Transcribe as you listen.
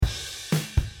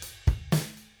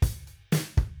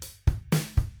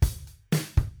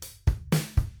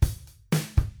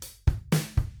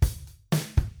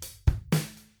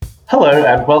Hello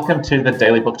and welcome to the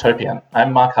Daily Booktopian.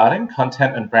 I'm Mark Harding,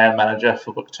 Content and Brand Manager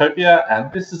for Booktopia, and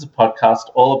this is a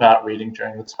podcast all about reading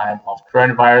during the time of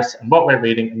coronavirus and what we're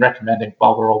reading and recommending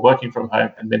while we're all working from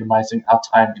home and minimizing our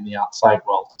time in the outside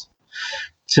world.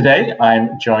 Today,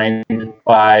 I'm joined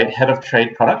by Head of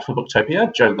Trade Product for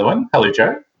Booktopia, Jo Lewin. Hello,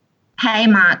 Jo. Hey,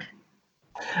 Mark.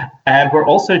 And we're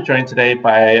also joined today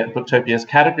by Booktopia's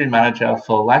Category Manager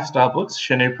for Lifestyle Books,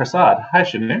 Shanu Prasad. Hi,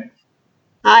 Shanu.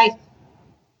 Hi.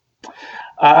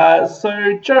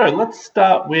 So, Jo, let's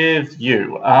start with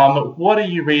you. What are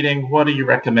you reading? What are you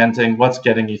recommending? What's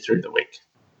getting you through the week?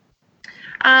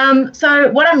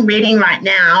 So what I'm reading right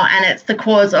now, and it's the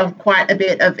cause of quite a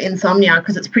bit of insomnia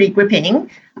because it's pretty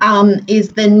gripping, is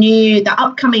the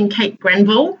upcoming Kate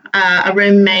Grenville, A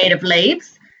Room Made of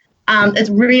Leaves. It's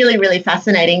really, really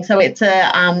fascinating. So it's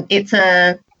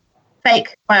a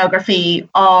fake biography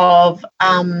of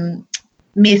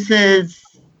Mrs.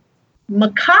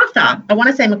 MacArthur. I want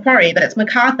to say Macquarie, but it's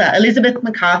MacArthur, Elizabeth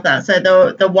MacArthur. So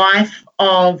the wife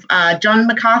of John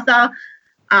MacArthur,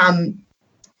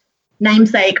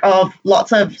 namesake of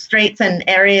lots of streets and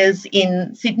areas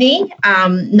in Sydney,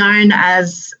 known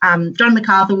as John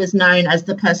MacArthur was known as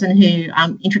the person who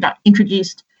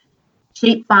introduced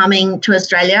sheep farming to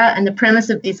Australia. And the premise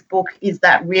of this book is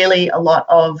that really a lot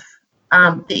of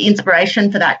the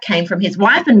inspiration for that came from his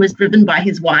wife and was driven by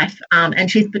his wife. And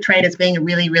she's portrayed as being a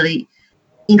really, really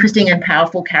interesting and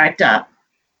powerful character.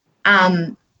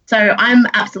 So I'm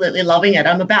absolutely loving it.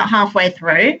 I'm about halfway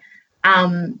through.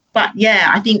 But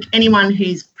yeah, I think anyone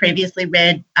who's previously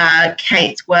read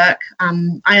Kate's work,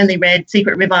 I only read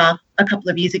Secret River a couple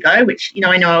of years ago, which,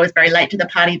 I know I was very late to the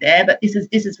party there, but this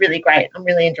is really great. I'm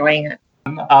really enjoying it.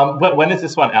 When is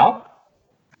this one out?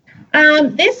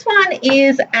 This one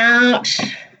is out.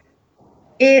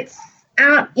 It's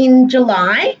out in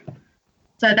July.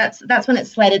 So that's when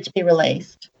it's slated to be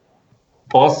released.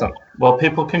 Awesome. Well,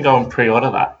 people can go and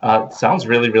pre-order that. It sounds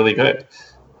really, really good.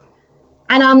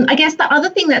 And I guess the other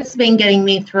thing that's been getting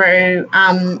me through,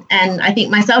 and I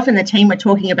think myself and the team were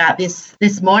talking about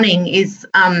this morning, is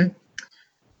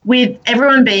with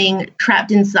everyone being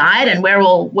trapped inside and we're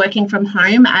all working from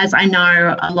home, as I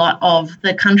know a lot of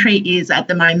the country is at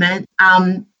the moment,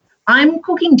 I'm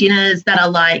cooking dinners that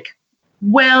are like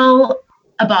well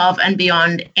above and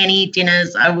beyond any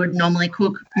dinners I would normally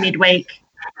cook midweek.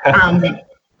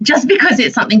 Just because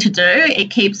it's something to do, it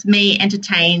keeps me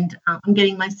entertained. I'm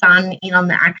getting my son in on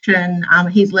the action.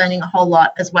 He's learning a whole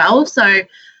lot as well. So,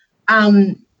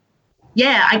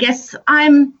 yeah, I guess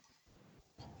I'm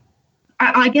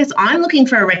looking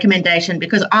for a recommendation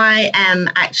because I am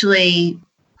actually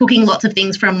cooking lots of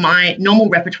things from my normal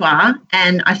repertoire,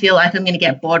 and I feel like I'm going to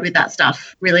get bored with that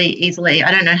stuff really easily. I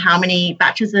don't know how many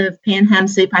batches of pea and ham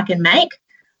soup I can make,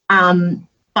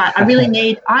 but I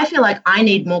feel like I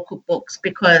need more cookbooks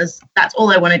because that's all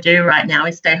I want to do right now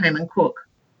is stay home and cook.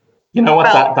 You know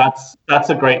what? That's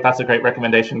a great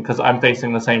recommendation because I'm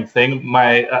facing the same thing.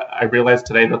 I realized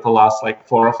today that the last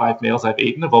 4 or 5 meals I've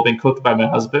eaten have all been cooked by my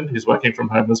husband, who's working from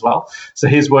home as well. So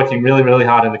he's working really, really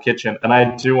hard in the kitchen, and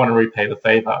I do want to repay the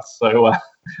favor. So,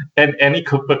 and any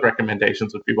cookbook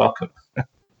recommendations would be welcome.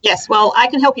 Yes, well, I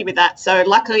can help you with that. So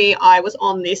luckily, I was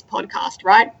on this podcast,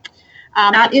 right?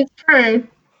 That is true.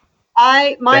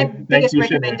 My biggest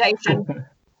recommendation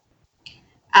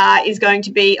is going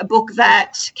to be a book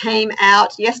that came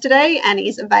out yesterday and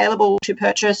is available to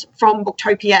purchase from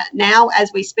Booktopia now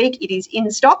as we speak. It is in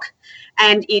stock,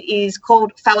 and it is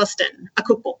called Fallaston, a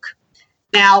cookbook.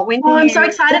 Now, I'm so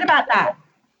excited about that.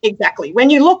 Exactly. When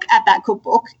you look at that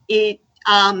cookbook, you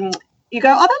go, oh,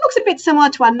 that looks a bit similar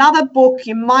to another book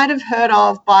you might have heard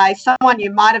of by someone you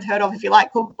might have heard of if you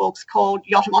like cookbooks, called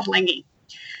Yotam Ottolenghi.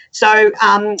 So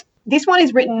this one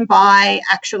is written by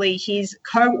actually his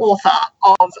co-author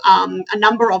of a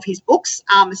number of his books,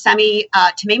 Sami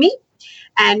Tamimi,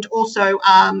 and also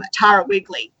Tara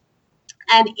Wigley.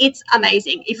 And it's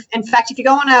amazing. If you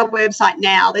go on our website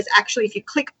now, there's actually, if you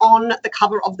click on the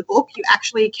cover of the book, you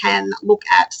actually can look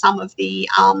at some of the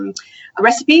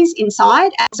recipes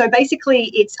inside. And so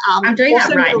basically it's... I'm doing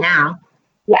that right now.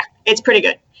 Yeah, it's pretty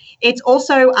good. It's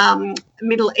also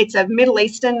it's a Middle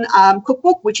Eastern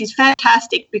cookbook, which is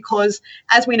fantastic because,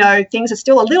 as we know, things are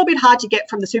still a little bit hard to get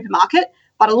from the supermarket,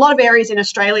 but a lot of areas in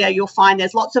Australia you'll find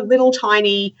there's lots of little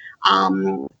tiny,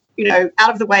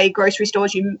 out-of-the-way grocery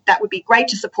stores that would be great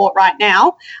to support right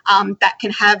now that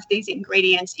can have these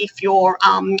ingredients if your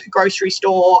grocery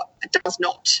store does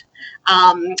not,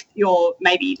 your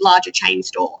maybe larger chain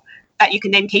store. That you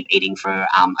can then keep eating for a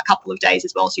couple of days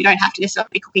as well. So you don't have to necessarily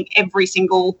be cooking every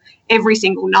single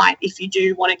night if you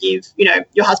do want to give,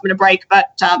 your husband a break,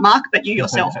 but Mark, but you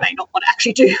yourself may not want to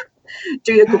actually do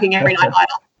do the cooking every night either.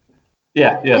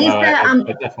 Yeah, Is no, there,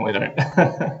 I definitely don't.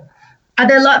 Are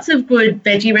there lots of good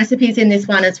veggie recipes in this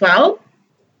one as well?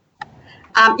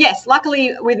 Yes,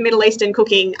 luckily with Middle Eastern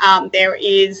cooking, there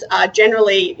is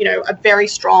generally, a very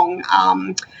strong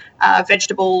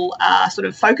vegetable sort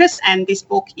of focus, and this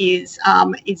book is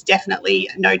definitely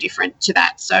no different to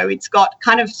that. So it's got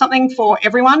kind of something for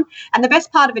everyone, and the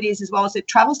best part of it is, as well, as it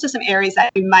travels to some areas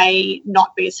that you may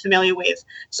not be as familiar with.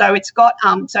 So it's got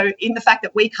so in the fact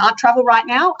that we can't travel right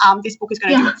now, this book is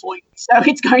going to do it for you. So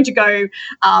it's going to go.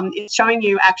 It's showing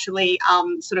you actually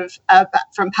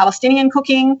from Palestinian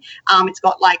cooking. It's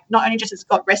got not only just it's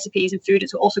got recipes and food,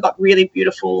 it's also got really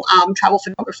beautiful travel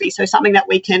photography. So something that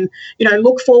we can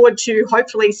look forward to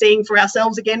hopefully seeing for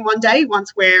ourselves again one day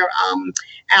once we're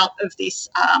out of this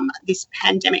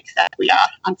pandemic that we are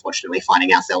unfortunately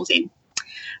finding ourselves in.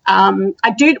 I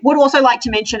would also like to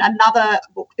mention another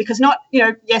book, because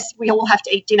yes, we all have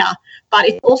to eat dinner, but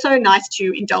it's also nice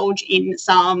to indulge in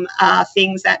some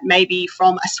things that may be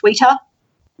from a sweeter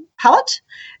palette.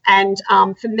 And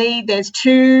for me, there's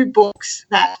two books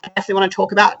that I definitely want to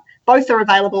talk about. Both are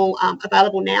available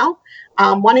now.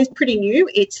 One is pretty new.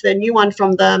 It's the new one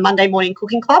from the Monday Morning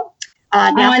Cooking Club.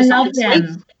 I love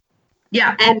them. Sweet.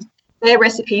 Yeah. And their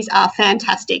recipes are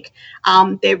fantastic.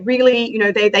 They're really,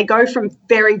 they go from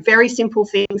very, very simple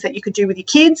things that you could do with your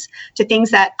kids to things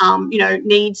that,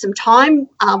 need some time,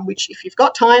 which if you've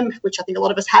got time, which I think a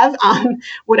lot of us have,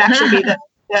 would actually be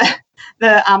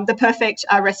the perfect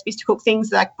recipes to cook.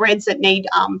 Things like breads that need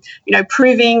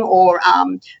proving, or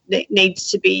that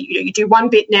needs to be you do one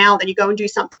bit now, then you go and do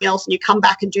something else, and you come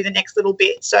back and do the next little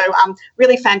bit. So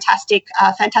really fantastic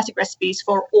recipes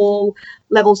for all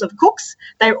levels of cooks.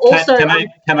 They're also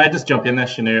can I just jump in there,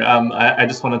 Shanu? I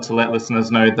just wanted to let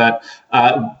listeners know that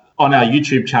on our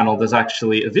YouTube channel, there's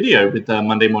actually a video with the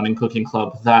Monday Morning Cooking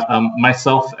Club that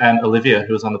myself and Olivia,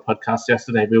 who was on the podcast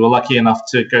yesterday, we were lucky enough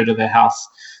to go to their house.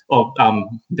 Or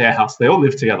their house, they all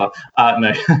live together.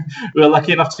 No, we were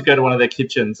lucky enough to go to one of their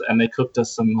kitchens, and they cooked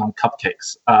us some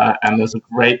cupcakes. And there's a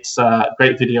great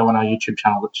video on our YouTube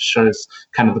channel that shows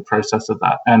kind of the process of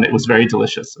that. And it was very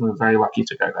delicious. And we were very lucky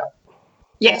to go there.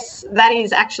 Yes, that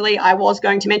is actually, I was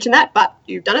going to mention that, but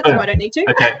you've done it, so I don't need to.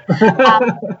 Okay.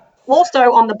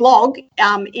 Also on the blog,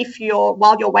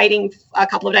 while you're waiting a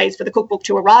couple of days for the cookbook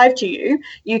to arrive to you,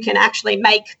 you can actually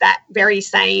make that very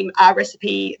same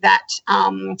recipe that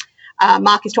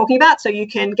Mark is talking about. So you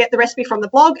can get the recipe from the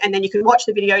blog, and then you can watch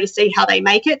the video to see how they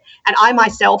make it. And I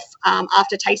myself,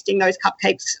 after tasting those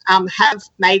cupcakes, have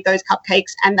made those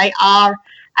cupcakes, and they are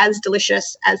as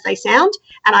delicious as they sound.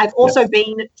 And I've also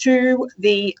been to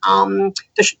the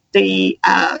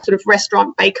sort of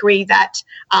restaurant bakery that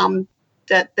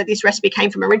this recipe came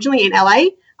from originally in LA,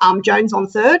 Jones on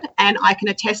 3rd, and I can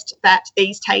attest that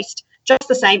these taste just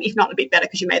the same, if not a bit better,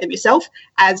 because you made them yourself,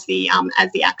 as the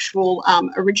actual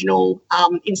original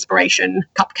inspiration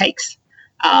cupcakes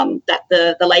that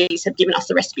the ladies have given us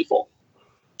the recipe for.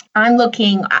 I'm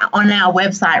looking on our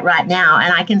website right now,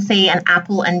 and I can see an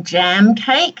apple and jam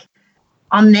cake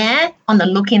on there. On the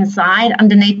look inside,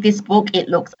 underneath this book, it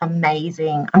looks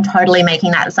amazing. I'm totally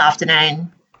making that this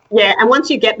afternoon. Yeah, and once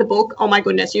you get the book, oh my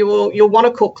goodness, you'll want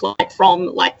to cook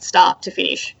from start to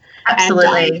finish.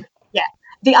 Absolutely. And,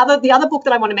 the other book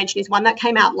that I want to mention is one that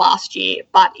came out last year,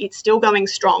 but it's still going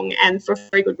strong, and for a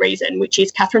very good reason, which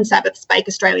is Catherine Sabbath's Bake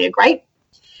Australia Great.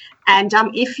 And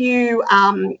if you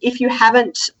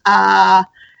haven't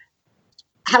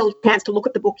had a chance to look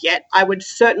at the book yet, I would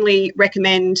certainly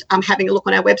recommend having a look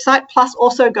on our website. Plus,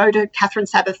 also go to Catherine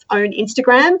Sabbath's own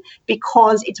Instagram,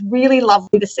 because it's really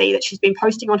lovely to see that she's been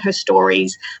posting on her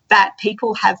stories that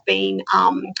people have been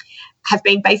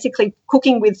basically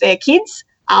cooking with their kids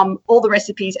all the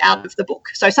recipes out of the book.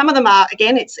 So some of them are,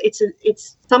 again,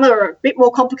 some are a bit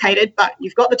more complicated, but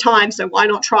you've got the time, so why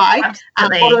not try? A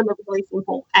lot of them are really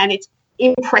simple, and it's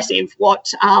impressive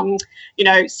what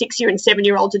 6-year and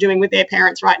 7-year-olds are doing with their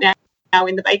parents right now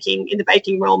in the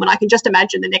baking realm. And I can just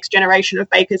imagine the next generation of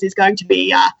bakers is going to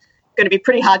be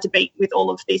pretty hard to beat with all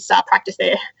of this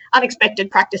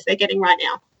unexpected practice they're getting right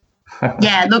now.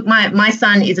 Yeah, look, my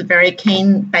son is a very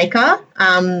keen baker,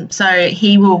 so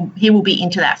he will be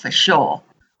into that for sure.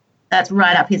 That's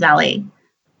right up his alley.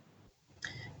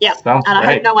 Yeah, and I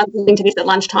hope no one's listening to this at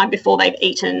lunchtime before they've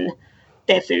eaten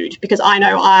their food, because I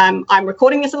know I'm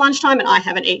recording this at lunchtime and I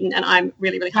haven't eaten, and I'm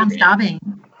really, really hungry. I'm starving.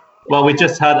 Well, we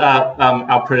just had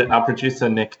our producer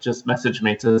Nick just message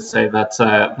me to say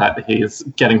that he's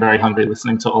getting very hungry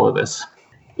listening to all of this.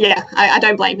 Yeah, I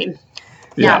don't blame him.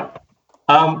 Yeah.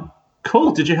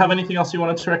 Cool. Did you have anything else you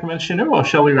wanted to recommend, Shanu, or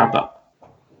shall we wrap up?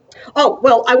 Oh,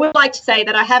 well, I would like to say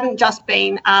that I haven't just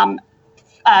been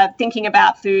thinking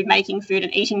about food, making food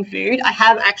and eating food. I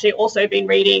have actually also been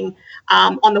reading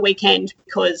on the weekend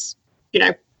because,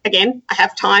 again, I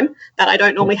have time that I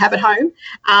don't normally have at home.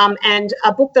 And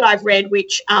a book that I've read,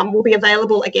 which will be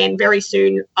available again very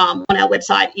soon on our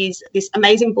website, is this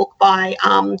amazing book by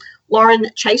Lauren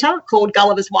Chater called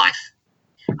Gulliver's Wife,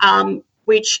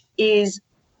 which is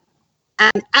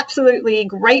an absolutely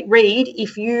great read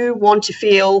if you want to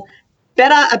feel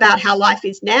better about how life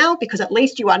is now, because at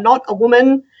least you are not a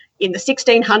woman in the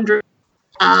 1600s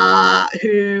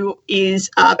who is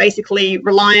basically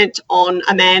reliant on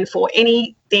a man for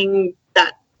anything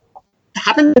that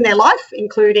happens in their life,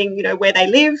 including, where they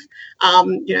live,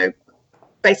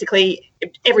 basically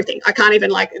everything. I can't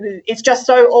even it's just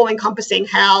so all encompassing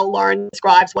how Lauren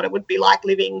describes what it would be like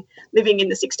living in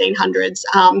the 1600s.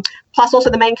 Plus also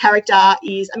the main character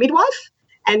is a midwife.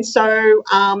 And so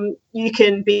you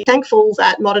can be thankful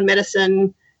that modern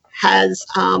medicine has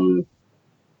come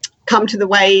to the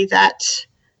way that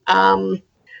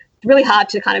it's really hard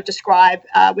to kind of describe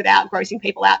without grossing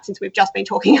people out, since we've just been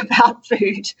talking about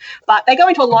food. But they go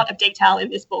into a lot of detail in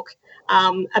this book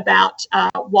about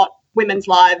what women's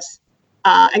lives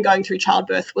and going through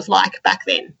childbirth was like back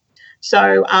then.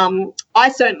 So I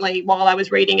certainly, while I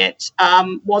was reading it,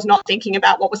 was not thinking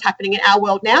about what was happening in our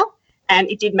world now. And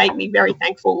it did make me very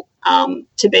thankful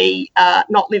to be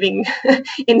not living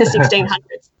in the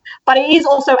 1600s. But it is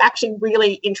also actually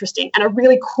really interesting and a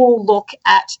really cool look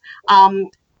at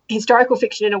historical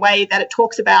fiction in a way that it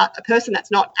talks about a person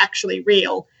that's not actually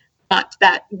real, but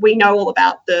that we know all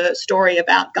about the story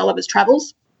about Gulliver's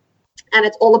travels. And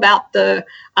it's all about the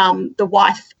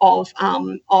wife of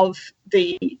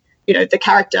the the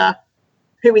character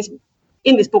who is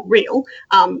in this book real,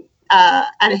 and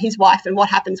his wife, and what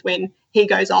happens when he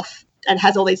goes off and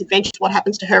has all these adventures. What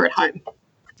happens to her at home?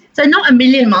 So not a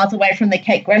million miles away from the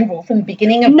Kate Grenville from the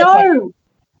beginning of the book.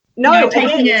 No,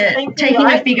 taking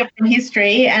a figure from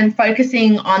history and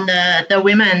focusing on the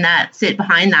women that sit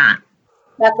behind that.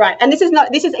 That's right. And this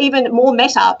is even more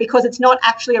meta because it's not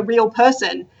actually a real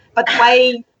person. But the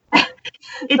way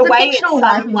it's the way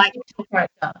it's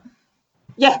character.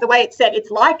 Yeah, the way it's said,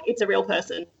 it's like it's a real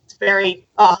person. It's very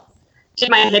did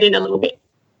my head in a little bit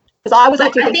because I was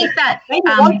actually I think that maybe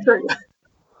was true.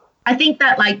 I think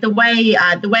that the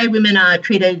way women are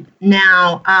treated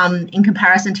now in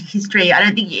comparison to history, I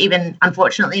don't think you even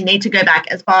unfortunately need to go back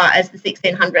as far as the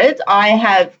 1600s. I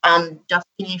have just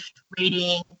finished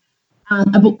reading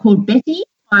a book called Betty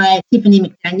by Tiffany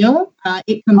McDaniel.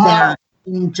 It comes out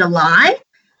in July,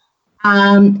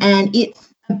 and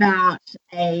it's about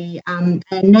a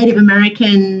Native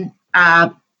American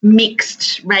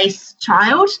mixed race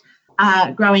child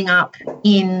growing up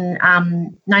in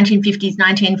 1950s,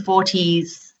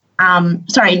 1940s,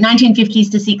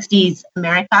 1950s to 60s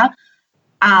America,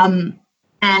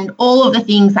 and all of the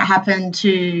things that happened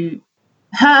to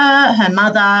her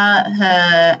mother,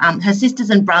 her sisters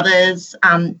and brothers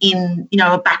in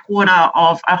a backwater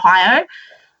of Ohio.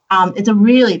 It's a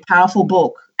really powerful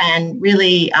book and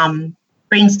really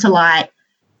brings to light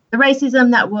the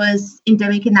racism that was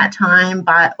endemic in that time,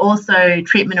 but also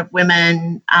treatment of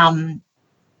women,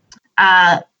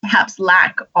 perhaps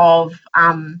lack of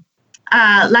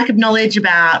knowledge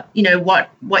about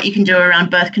what you can do around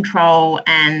birth control,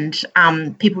 and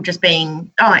people just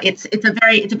being it's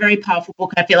a very powerful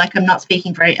book. I feel like I'm not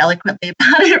speaking very eloquently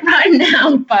about it right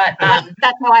now, but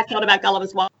that's how I felt about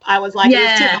Gulliver's Wife. I was like,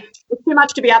 it's too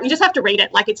much to be out. You just have to read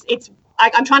it. Like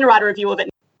I'm trying to write a review of it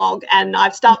now, and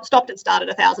I've stopped and started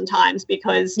 1,000 times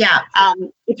because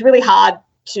it's really hard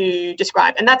to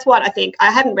describe. And that's what I think.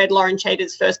 I hadn't read Lauren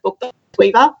Chater's first book, The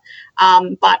Weaver,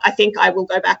 but I think I will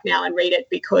go back now and read it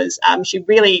because she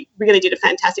really, really did a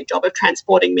fantastic job of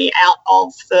transporting me out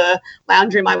of the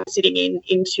lounge room I was sitting in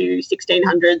into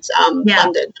 1600s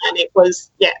London. And it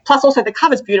was, plus also the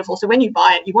cover's beautiful. So when you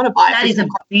buy it, you want to buy it. That is a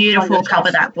beautiful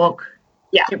cover, that book.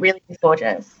 Yeah. It really is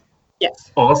gorgeous.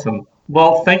 Yes. Awesome.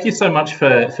 Well, thank you so much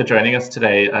for joining us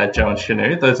today, Jo and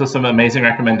Shanu. Those are some amazing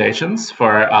recommendations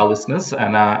for our listeners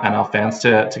and our fans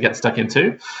to get stuck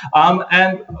into.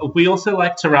 And we also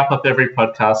like to wrap up every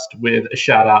podcast with a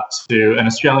shout out to an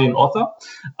Australian author.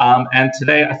 And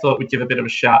today I thought we'd give a bit of a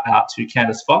shout out to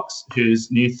Candice Fox, whose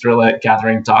new thriller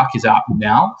Gathering Dark is out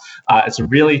now. It's a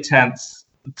really tense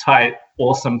tight,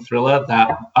 awesome thriller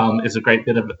that is a great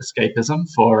bit of escapism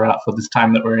for this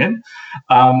time that we're in.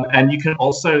 And you can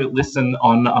also listen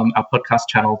on our podcast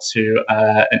channel to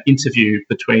an interview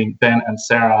between Ben and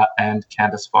Sarah and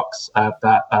Candice Fox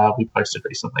that we posted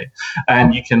recently.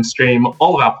 And you can stream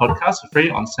all of our podcasts for free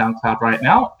on SoundCloud right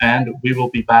now. And we will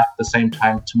be back the same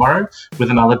time tomorrow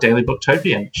with another Daily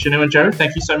Booktopian. Shanu and Joe,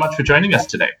 thank you so much for joining us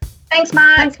today. Thanks,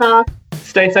 Mark. Thanks, Mark.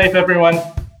 Stay safe, everyone.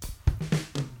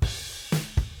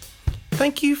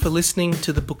 Thank you for listening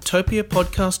to the Booktopia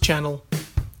podcast channel.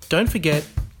 Don't forget,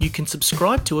 you can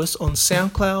subscribe to us on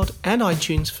SoundCloud and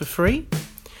iTunes for free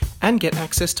and get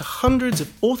access to hundreds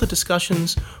of author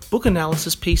discussions, book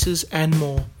analysis pieces, and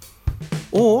more.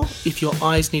 Or, if your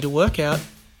eyes need a workout,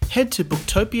 head to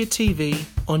Booktopia TV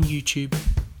on YouTube.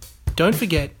 Don't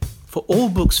forget, for all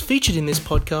books featured in this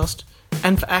podcast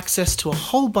and for access to a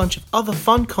whole bunch of other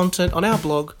fun content on our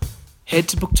blog, head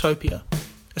to Booktopia,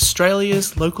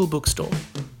 Australia's local bookstore,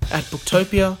 at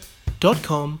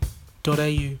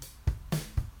booktopia.com.au.